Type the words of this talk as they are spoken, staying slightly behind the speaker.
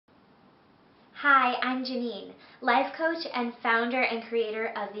Hi, I'm Jeannine, life coach and founder and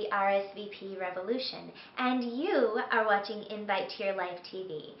creator of the RSVP Revolution, and you are watching Invite to Your Life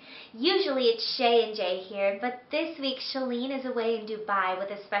TV. Usually it's Shay and Jay here, but this week Jeannine is away in Dubai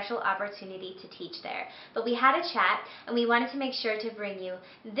with a special opportunity to teach there. But we had a chat and we wanted to make sure to bring you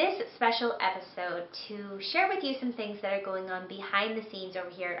this special episode to share with you some things that are going on behind the scenes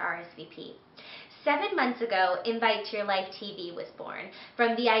over here at RSVP. 7 months ago, Invite to Your Life TV was born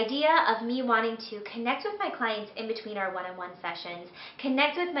from the idea of me wanting to connect with my clients in between our one-on-one sessions,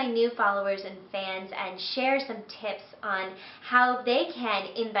 connect with my new followers and fans, and share some tips on how they can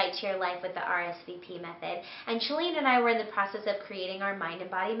invite to your life with the RSVP method. And Jeannine and I were in the process of creating our Mind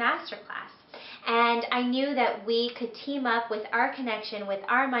and Body Masterclass. And I knew that we could team up with our connection, with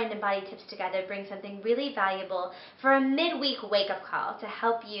our mind and body tips together, bring something really valuable for a midweek wake-up call to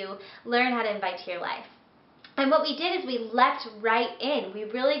help you learn how to invite to your life. And what we did is we leapt right in. We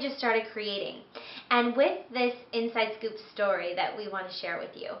really just started creating. And with this inside scoop story that we want to share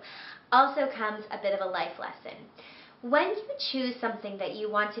with you, also comes a bit of a life lesson. When you choose something that you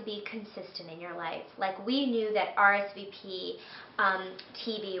want to be consistent in your life, like we knew that RSVP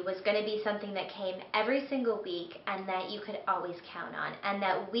TV was going to be something that came every single week and that you could always count on and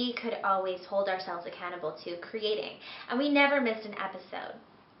that we could always hold ourselves accountable to creating. And we never missed an episode.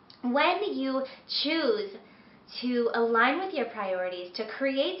 When you choose to align with your priorities, to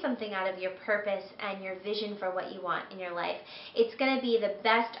create something out of your purpose and your vision for what you want in your life, it's going to be the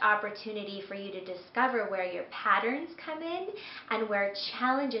best opportunity for you to discover where your patterns come in and where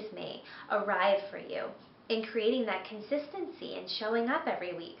challenges may arrive for you in creating that consistency and showing up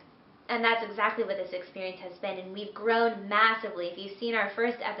every week. And that's exactly what this experience has been, and we've grown massively. If you've seen our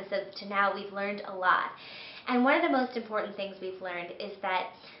first episodes to now, we've learned a lot. And one of the most important things we've learned is that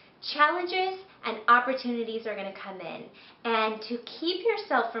challenges and opportunities are going to come in, and to keep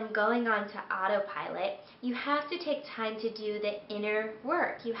yourself from going on to autopilot, you have to take time to do the inner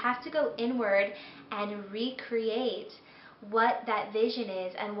work. You have to go inward and recreate what that vision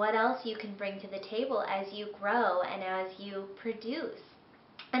is and what else you can bring to the table as you grow and as you produce.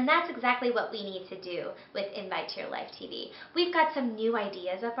 And that's exactly what we need to do with Invite to Your Life TV. We've got some new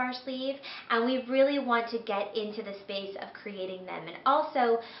ideas up our sleeve, and we really want to get into the space of creating them. And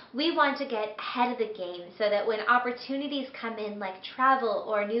also, we want to get ahead of the game so that when opportunities come in, like travel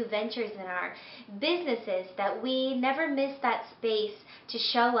or new ventures in our businesses, that we never miss that space to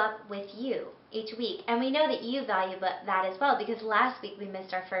show up with you each week. And we know that you value that as well, because last week we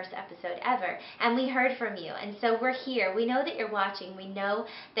missed our first episode ever and we heard from you, and so we're here. We know that you're watching, we know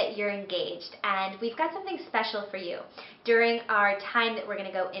that you're engaged, and we've got something special for you during our time that we're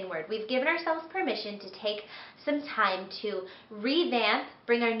going to go inward. We've given ourselves permission to take some time to revamp,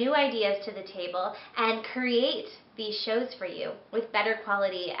 bring our new ideas to the table, and create these shows for you with better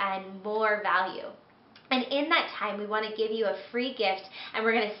quality and more value. And in that time, we want to give you a free gift, and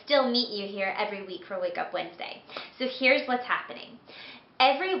we're going to still meet you here every week for Wake Up Wednesday. So here's what's happening.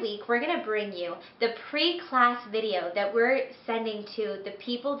 Every week, we're going to bring you the pre-class video that we're sending to the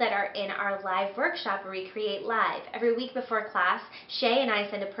people that are in our live workshop, Recreate Live. Every week before class, Shay and I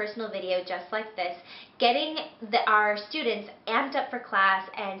send a personal video just like this, getting our students amped up for class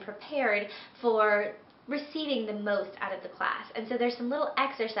and prepared for receiving the most out of the class. And so there's some little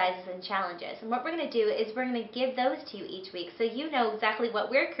exercises and challenges, and what we're going to do is we're going to give those to you each week so you know exactly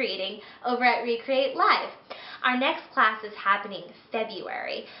what we're creating over at Recreate Live. Our next class is happening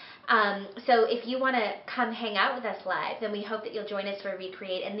February. So if you want to come hang out with us live, then we hope that you'll join us for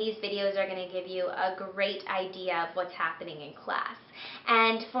Recreate, and these videos are going to give you a great idea of what's happening in class.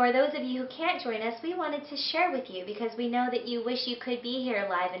 And for those of you who can't join us, we wanted to share with you because we know that you wish you could be here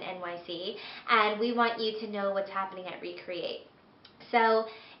live in NYC, and we want you to know what's happening at Recreate. So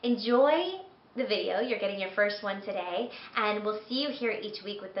enjoy the video. You're getting your first one today, and we'll see you here each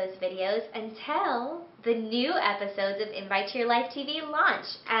week with those videos until the new episodes of Invite to Your Life TV launch,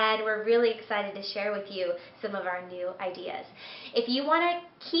 and we're really excited to share with you some of our new ideas. If you want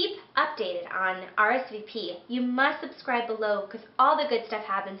to keep updated on RSVP, you must subscribe below because all the good stuff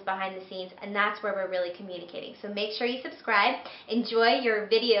happens behind the scenes, and that's where we're really communicating. So make sure you subscribe, enjoy your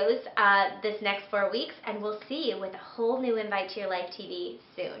videos this next 4 weeks, and we'll see you with a whole new Invite to Your Life TV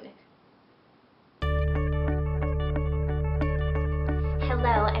soon.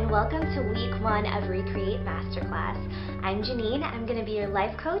 Hello and welcome to week 1 of Recreate Masterclass. I'm Jeannine. I'm going to be your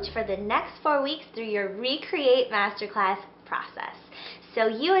life coach for the next 4 weeks through your Recreate Masterclass process. So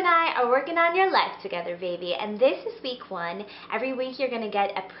you and I are working on your life together, baby, and this is week 1. Every week you're going to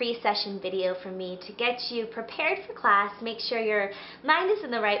get a pre-session video from me to get you prepared for class, make sure your mind is in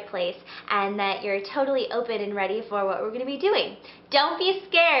the right place, and that you're totally open and ready for what we're going to be doing. Don't be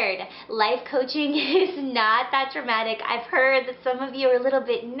scared. Life coaching is not that dramatic. I've heard that some of you are a little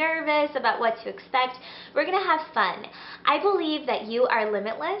bit nervous about what to expect. We're going to have fun. I believe that you are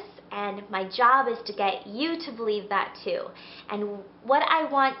limitless, and my job is to get you to believe that too. And what I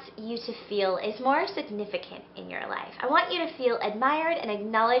want you to feel is more significant in your life. I want you to feel admired and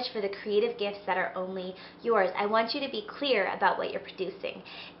acknowledged for the creative gifts that are only yours. I want you to be clear about what you're producing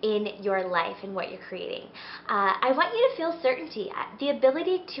in your life and what you're creating. I want you to feel certainty, the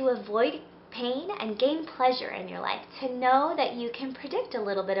ability to avoid pain and gain pleasure in your life, to know that you can predict a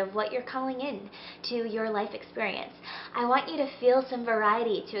little bit of what you're calling in to your life experience. I want you to feel some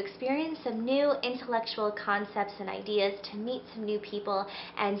variety, to experience some new intellectual concepts and ideas, to meet some new people,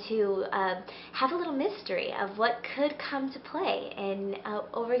 and to have a little mystery of what could come to play in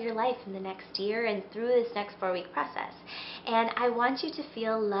over your life in the next year and through this next 4-week process. And I want you to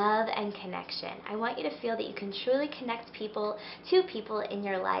feel love and connection. I want you to feel that you can truly connect people to people in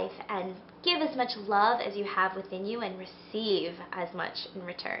your life and give as much love as you have within you and receive as much in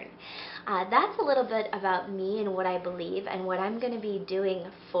return. That's a little bit about me and what I believe and what I'm going to be doing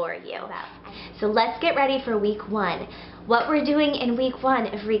for you. So let's get ready for week 1. What we're doing in week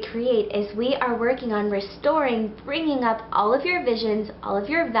 1 of Recreate is we are working on restoring, bringing up all of your visions, all of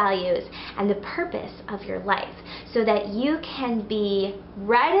your values, and the purpose of your life so that you can be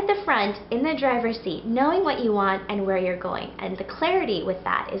right at the front in the driver's seat, knowing what you want and where you're going. And the clarity with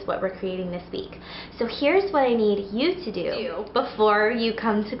that is what we're creating this week. So here's what I need you to do before you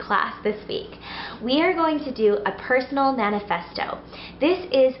come to class this week. We are going to do a personal manifesto. This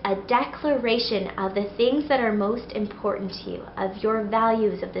is a declaration of the things that are most important to you, of your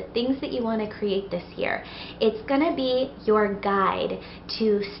values, of the things that you want to create this year. It's going to be your guide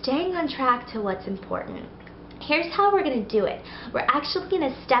to staying on track to what's important. Here's how we're going to do it. We're actually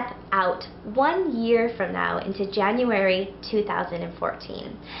going to step out 1 year from now into January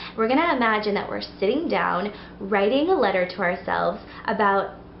 2014. We're going to imagine that we're sitting down, writing a letter to ourselves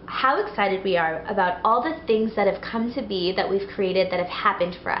about how excited we are about all the things that have come to be that we've created that have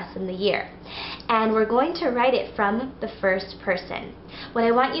happened for us in the year. And we're going to write it from the first person. What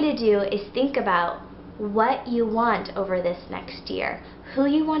I want you to do is think about what you want over this next year, who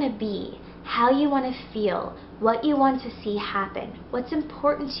you want to be, how you want to feel, what you want to see happen, what's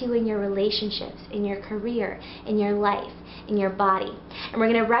important to you in your relationships, in your career, in your life, in your body. And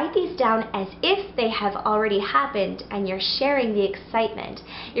we're going to write these down as if they have already happened and you're sharing the excitement.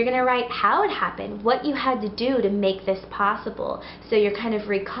 You're going to write how it happened, what you had to do to make this possible. So you're kind of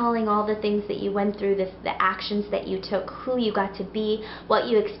recalling all the things that you went through, the actions that you took, who you got to be, what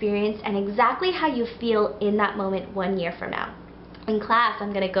you experienced, and exactly how you feel in that moment 1 year from now. In class,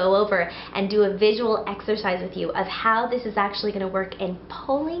 I'm going to go over and do a visual exercise with you of how this is actually going to work in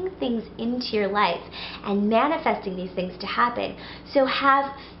pulling things into your life and manifesting these things to happen. So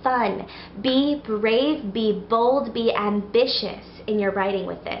have fun, be brave, be bold, be ambitious in your writing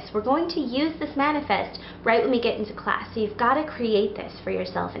with this. We're going to use this manifest right when we get into class. So you've got to create this for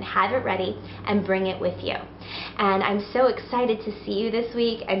yourself and have it ready and bring it with you. And I'm so excited to see you this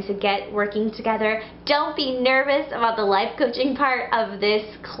week and to get working together. Don't be nervous about the life coaching part of this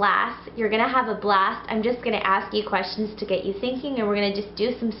class. You're going to have a blast. I'm just going to ask you questions to get you thinking, and we're going to just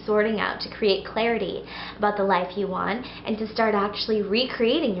do some sorting out to create clarity about the life you want and to start actually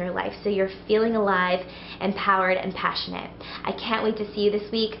recreating your life so you're feeling alive, empowered, and passionate. I can't wait to see you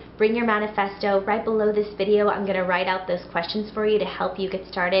this week. Bring your manifesto. Right below this video, I'm going to write out those questions for you to help you get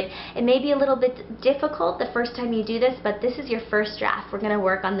started. It may be a little bit difficult the first time you do this, but this is your first draft. We're going to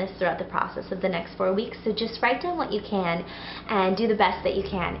work on this throughout the process of the next 4 weeks, so just write down what you can and do the best that you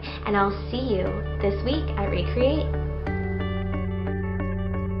can. And I'll see you this week at Recreate.